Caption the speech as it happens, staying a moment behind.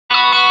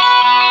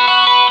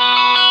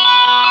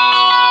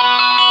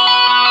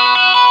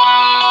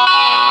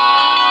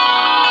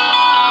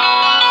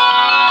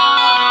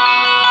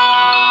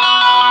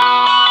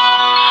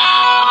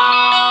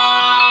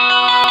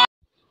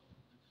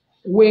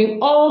When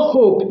all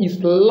hope is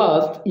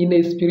lost in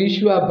a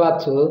spiritual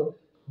battle,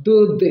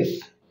 do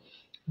this.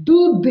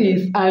 Do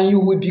this and you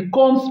will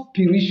become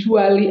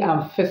spiritually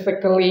and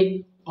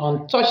physically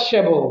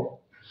untouchable.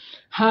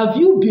 Have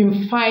you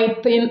been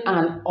fighting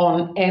an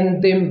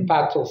unending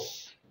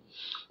battles?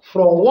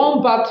 From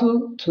one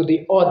battle to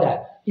the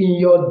other, in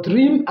your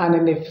dream and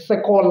in a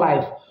physical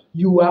life,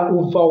 you are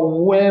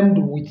overwhelmed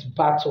with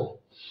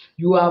battle.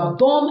 You have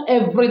done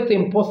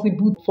everything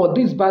possible for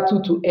this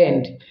battle to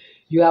end.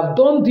 You have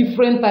done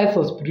different types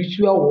of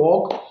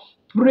spiritual work,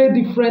 pray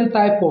different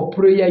type of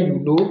prayer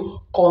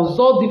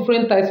consult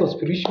different types of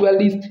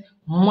spiritualists,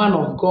 man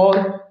of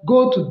God,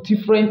 go to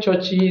different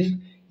churches,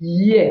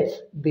 yet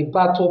the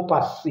battle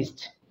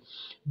persists.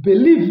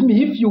 Believe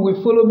me, if you will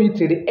follow me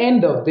to the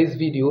end of this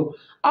video,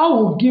 I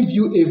will give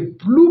you a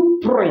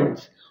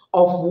blueprint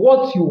of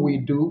what you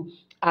will do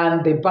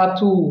and the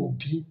battle will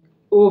be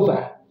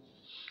over.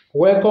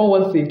 Welcome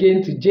once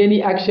again to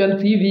Jenny Action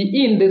TV.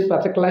 In this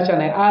particular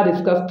channel, I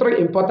discuss 3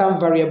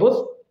 important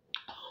variables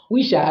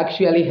which are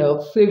actually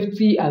health,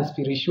 safety, and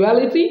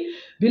spirituality.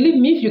 Believe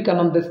me, if you can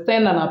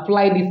understand and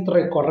apply these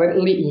 3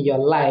 correctly in your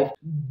life,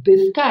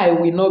 the sky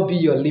will not be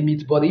your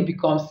limit, but it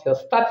becomes your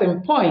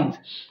starting point.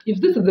 If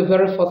this is the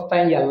very first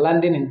time you're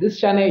landing in this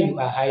channel, you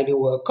are highly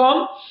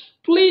welcome.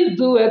 Please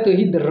do it to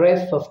hit the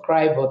red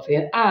subscribe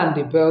button and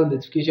the bell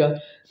notification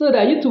so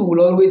that YouTube will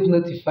always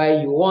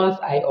notify you once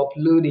I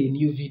upload a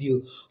new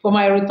video. For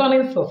my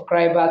returning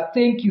subscribers,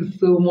 thank you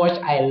so much.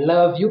 I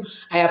love you.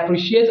 I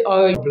appreciate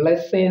all your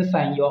blessings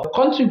and your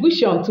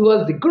contribution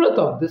towards the growth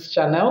of this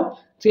channel.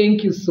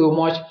 Thank you so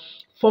much.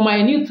 For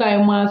my new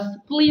timers,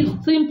 please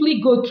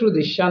simply go through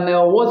the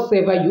channel,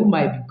 whatever you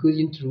might be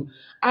going through.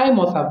 I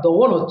must have done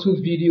 1 or 2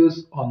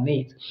 videos on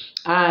it.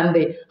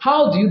 And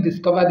how do you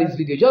discover this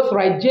video? Just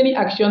write Jenny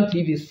Action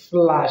TV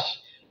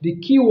 / the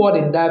keyword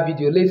in that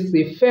video. Let's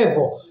say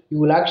favor. You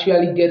will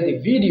actually get the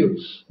video.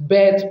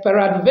 But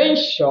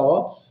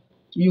peradventure,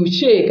 you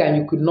check and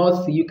you could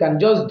not see, you can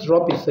just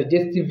drop a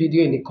suggestive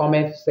video in the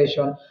comment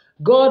section.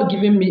 God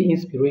giving me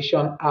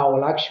inspiration, I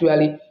will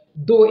actually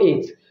do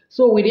it.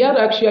 So without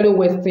actually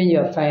wasting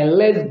your time,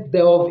 let's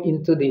delve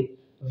into the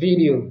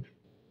video.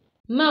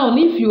 Now,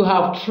 if you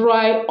have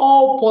tried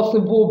all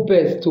possible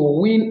best to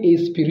win a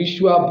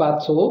spiritual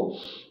battle,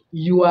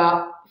 you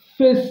are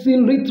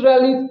facing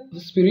literally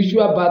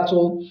spiritual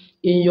battle.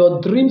 In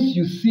your dreams,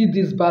 you see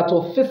this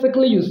battle.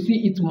 Physically, you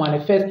see it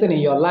manifesting in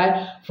your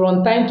life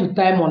from time to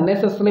time.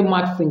 Unnecessary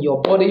marks in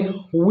your body,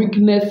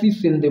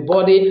 weaknesses in the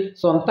body.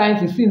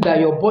 Sometimes it seems that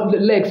your body,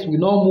 legs will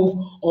not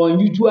move,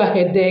 unusual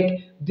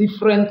headache,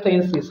 different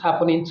things is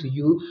happening to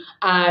you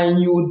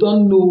and you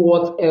don't know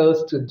what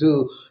else to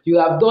do. You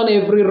have done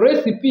every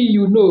recipe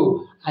you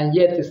know and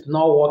yet it's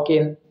not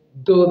working.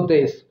 Do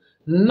this.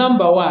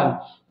 Number 1,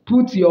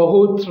 put your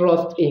whole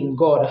trust in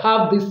God.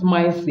 Have this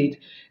mindset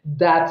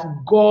that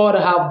God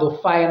have the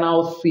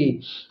final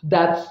say.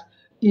 That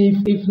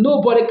if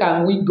nobody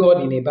can win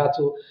God in a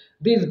battle,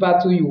 this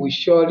battle you will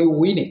surely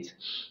win it.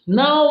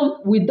 Now,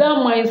 with that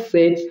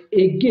mindset,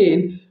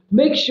 again,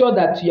 make sure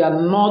that you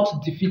are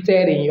not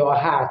defeated in your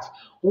heart.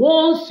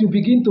 Once you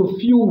begin to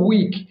feel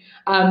weak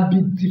and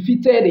be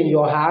defeated in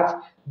your heart,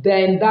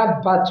 then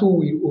that battle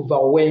will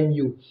overwhelm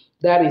you.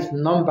 That is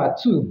number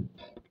 2.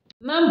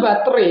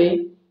 Number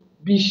 3,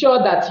 be sure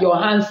that your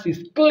hands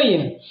is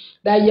clean,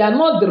 that you are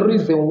not the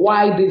reason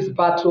why this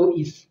battle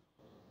is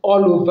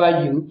all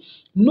over you.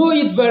 Know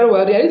it very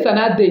well. There is an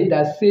adage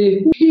that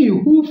says, he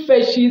who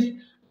fetches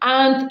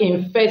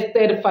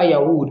ant-infested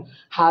firewood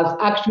has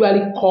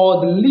actually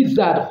called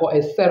lizard for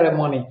a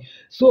ceremony.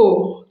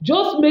 So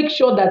just make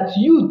sure that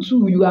you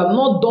too, you have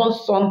not done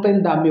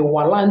something that may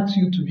warrant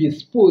you to be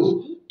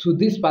exposed to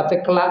this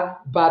particular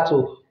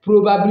battle.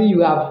 Probably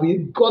you have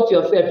got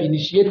yourself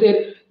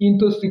initiated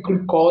into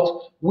secret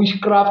cult,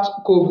 witchcraft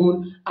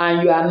coven,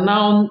 and you are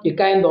now a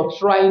kind of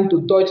trying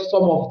to dodge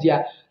some of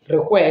their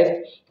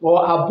requests,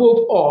 or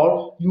above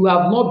all, you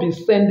have not been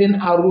sending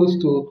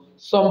arrows to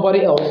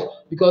somebody else,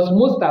 because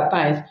most of the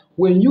times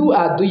when you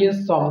are doing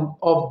some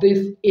of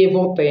these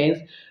evil things,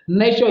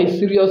 nature is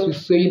serious with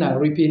sowing and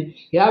reaping.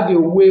 You have a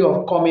way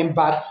of coming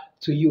back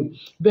to you.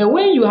 But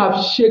when you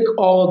have shake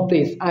all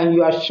this and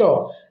you are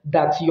sure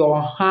that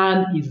your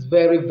hand is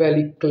very,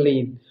 very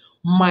clean,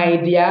 my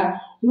dear,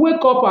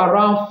 wake up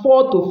around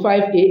 4 to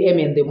 5 a.m.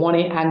 in the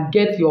morning and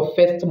get your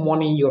first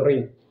morning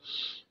urine.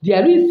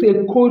 There is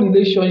a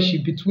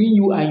correlationship between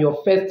you and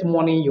your first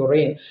morning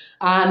urine,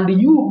 and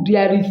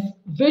there is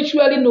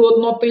virtually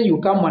nothing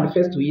you can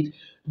manifest to it.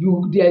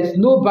 There is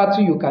no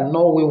battle you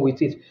cannot win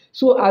with it.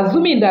 So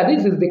assuming that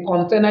this is the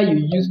container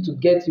you use to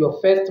get your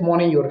first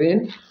morning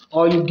urine,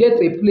 or you get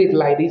a plate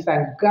like this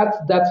and get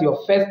that your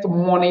first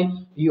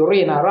morning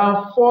urine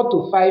around 4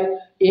 to 5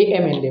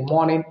 a.m. in the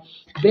morning,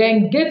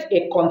 then get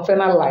a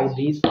container like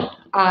this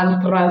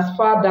and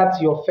transfer that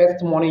to your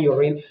first morning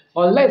urine.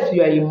 Unless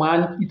you are a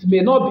man, it may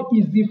not be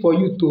easy for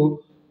you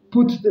to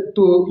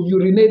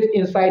urinate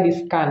inside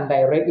this can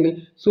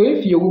directly. So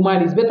if you're a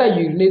woman, it's better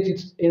you urinate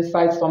it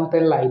inside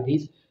something like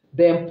this.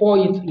 then pour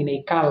it in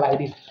a can like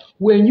this.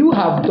 When you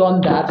have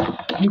done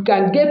that, you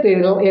can get a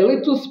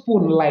little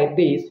spoon like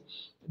this,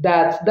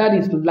 that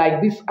is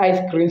like this ice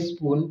cream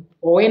spoon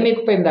or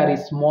anything that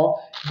is small.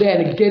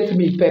 Then get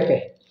me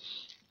pepper.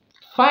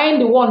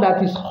 Find the one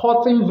that is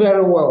hotting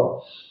very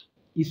well.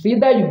 It's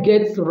either you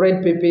get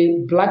red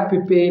pepper, black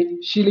pepper,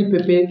 chili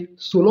pepper,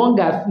 so long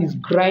as it's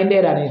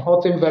grinded and it's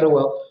hotting very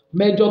well.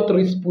 Measure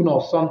 3 spoons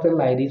of something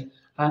like this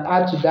and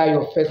add to that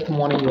your first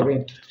morning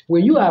urine.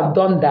 When you have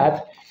done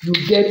that, you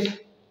get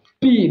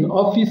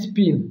office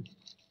pin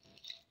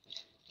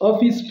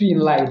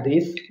like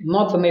this,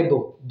 not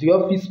needle, the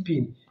office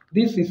pin.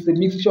 This is a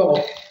mixture of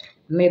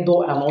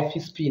needle and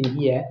office pin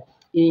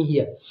in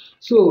here.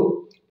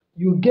 So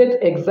you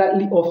get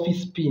exactly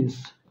office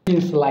pins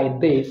like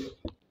this.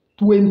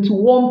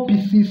 21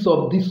 pieces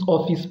of this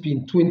office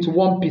pin,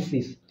 21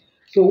 pieces.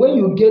 So when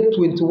you get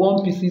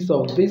 21 pieces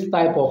of this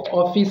type of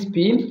office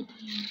pin,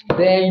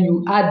 then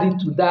you add it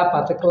to that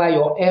particular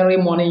your early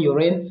morning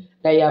urine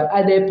that you have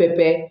added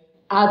pepper,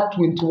 add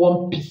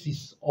 21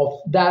 pieces of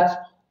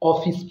that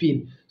office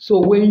pin.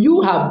 So when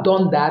you have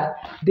done that,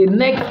 the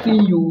next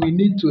thing you will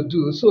need to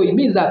do, so it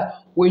means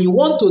that when you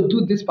want to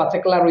do this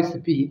particular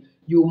recipe,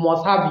 you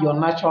must have your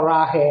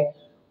natural hair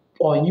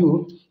on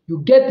you.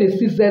 You get the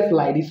scissors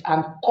like this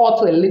and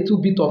cut a little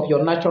bit of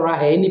your natural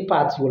hair, any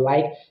parts you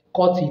like,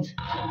 cut it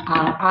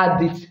and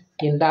add it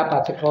in that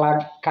particular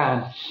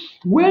can.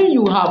 When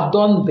you have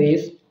done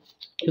this,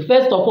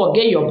 first of all,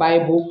 get your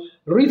Bible,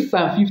 read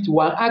Psalm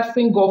 51,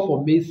 asking God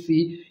for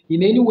mercy.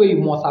 In any way,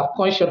 you must have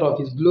conscious of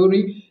His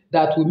glory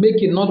that will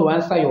make Him not to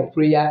answer your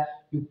prayer.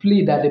 You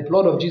plead that the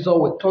blood of Jesus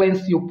will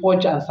cleanse you,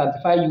 purge and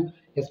sanctify you,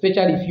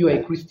 especially if you are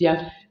a Christian.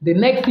 The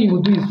next thing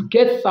you do is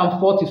get Psalm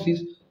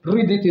 46,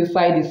 read it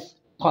inside this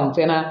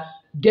container.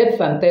 Get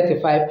Psalm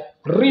 35,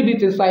 read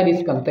it inside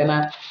this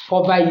container,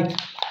 cover it,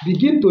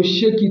 begin to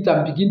shake it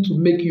and begin to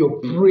make your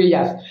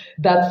prayers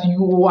that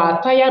you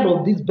are tired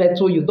of this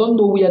battle, you don't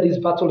know where this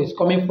battle is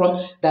coming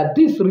from, that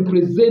this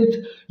represents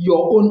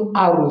your own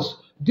arrows.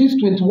 These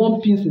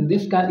 21 pins in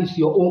this can is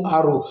your own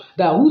arrow,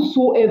 that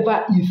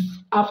whosoever is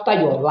after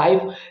your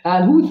life,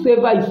 and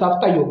whosoever is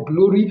after your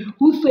glory,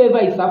 whosoever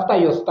is after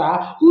your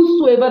star,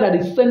 whosoever that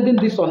is sending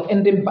this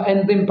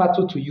unending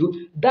battle to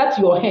you, that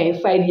your hair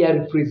inside here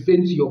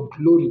represents your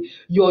glory.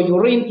 Your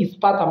urine is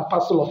part and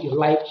parcel of your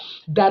life.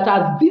 That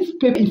as this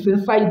paper is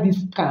inside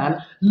this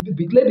can,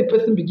 let the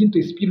person begin to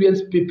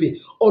experience paper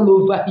all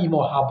over him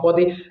or her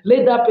body.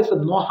 Let that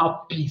person not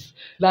have peace.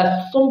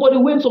 That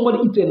when somebody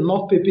eats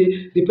enough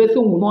paper, the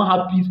person will not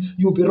have peace.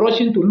 You'll be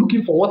rushing to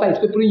looking for what is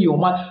peppering your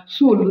mouth.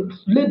 So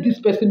let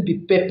this person be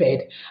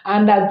peppered,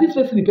 and as this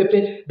person is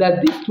peppered,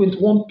 that this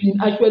 21 pin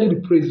actually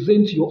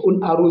represents your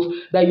own arrows,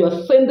 that you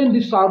are sending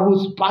these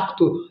arrows back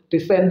to the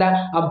sender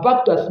and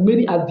back to as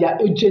many as their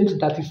agents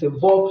that is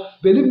involved.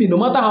 Believe me, no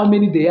matter how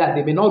many they are,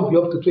 they may not be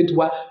up to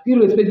 21,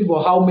 irrespective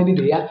of how many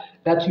they are,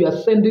 that you are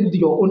sending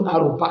your own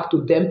arrow back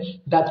to them,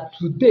 that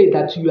today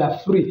that you are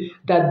free,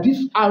 that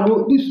this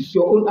arrow, this is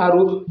your own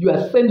arrow, you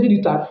are sending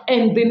it and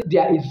ending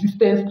their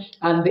existence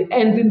and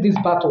ending this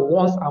battle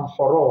once and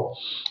for all.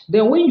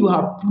 Then when you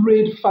have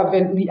prayed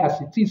fervently as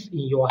it is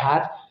in your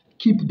heart,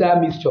 keep that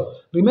mixture.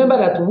 Remember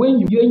that when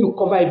you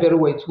cover it very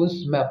well, it won't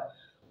smell.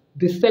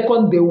 The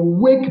second they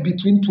wake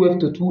between 12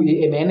 to 2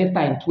 a.m.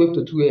 anytime 12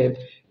 to 2 a.m.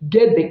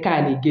 Get the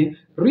can again,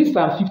 read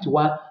Psalm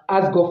 51,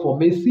 ask God for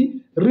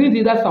mercy, read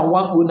either Psalm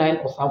 109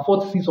 or Psalm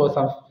 46 or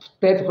Psalm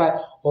 35,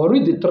 or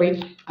read the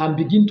 3 and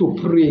begin to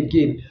pray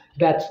again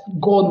that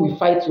God will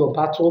fight your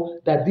battle,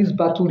 that this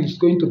battle is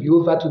going to be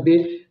over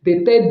today.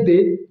 The third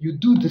day, you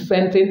do the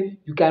same thing.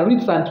 You can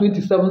read Psalm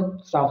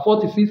 27, Psalm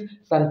 46,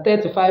 Psalm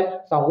 35,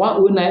 Psalm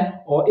 109,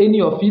 or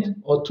any of it,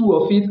 or 2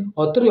 of it,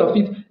 or 3 of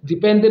it,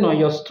 depending on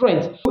your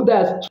strength. So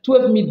that's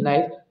 12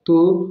 midnight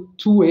to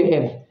 2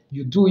 a.m.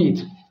 You do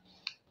it.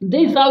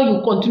 This is how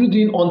you continue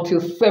doing until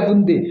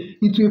 7 days.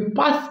 It will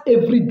pass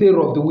every day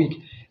of the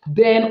week.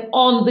 Then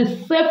on the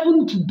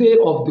 7th day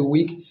of the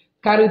week,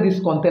 carry this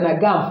container,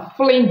 go and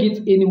fling it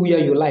anywhere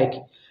you like.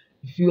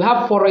 If you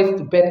have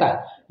forest,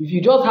 better. If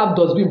you just have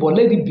dustbin, but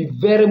let it be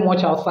very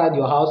much outside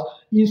your house,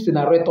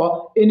 incinerator,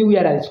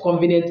 anywhere that is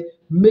convenient,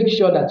 make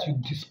sure that you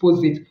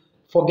dispose it.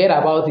 Forget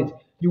about it.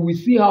 You will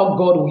see how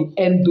God will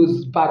end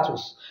those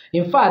battles.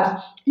 In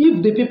fact,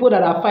 if the people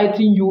that are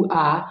fighting you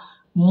are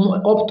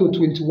up to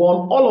 21,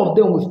 all of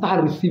them will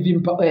start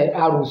receiving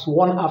arrows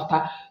one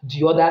after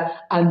the other,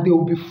 and they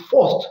will be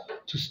forced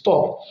to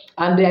stop.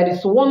 And there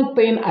is one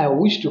thing I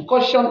wish to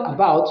caution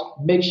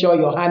about: make sure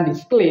your hand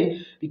is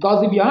clean,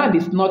 because if your hand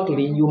is not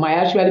clean, you might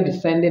actually be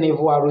sending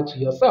evil arrow to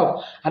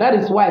yourself. And that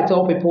is why I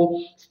tell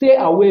people, stay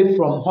away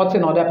from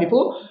hurting other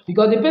people,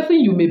 because the person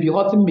you may be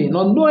hurting may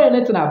not know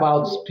anything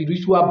about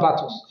spiritual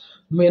battles,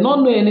 may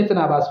not know anything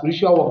about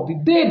spiritual work.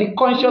 The day the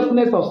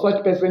consciousness of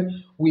such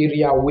person will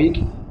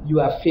reawake, you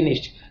are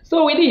finished.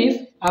 So with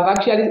this, I've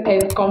actually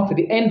come to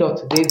the end of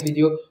today's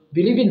video,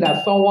 believing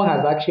that someone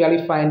has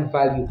actually found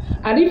value.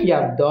 And if you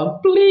have done,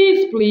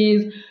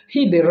 please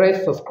hit the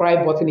red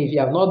subscribe button if you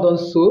have not done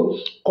so.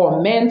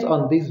 Comment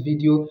on this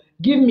video,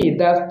 give me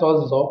that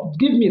thumbs up.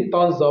 Give me a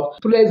thumbs up.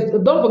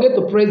 Don't forget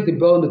to press the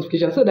bell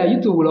notification so that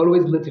YouTube will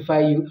always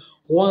notify you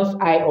once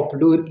I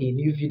upload a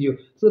new video.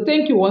 So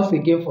thank you once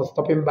again for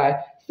stopping by.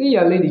 See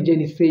your lady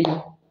Jenny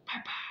saying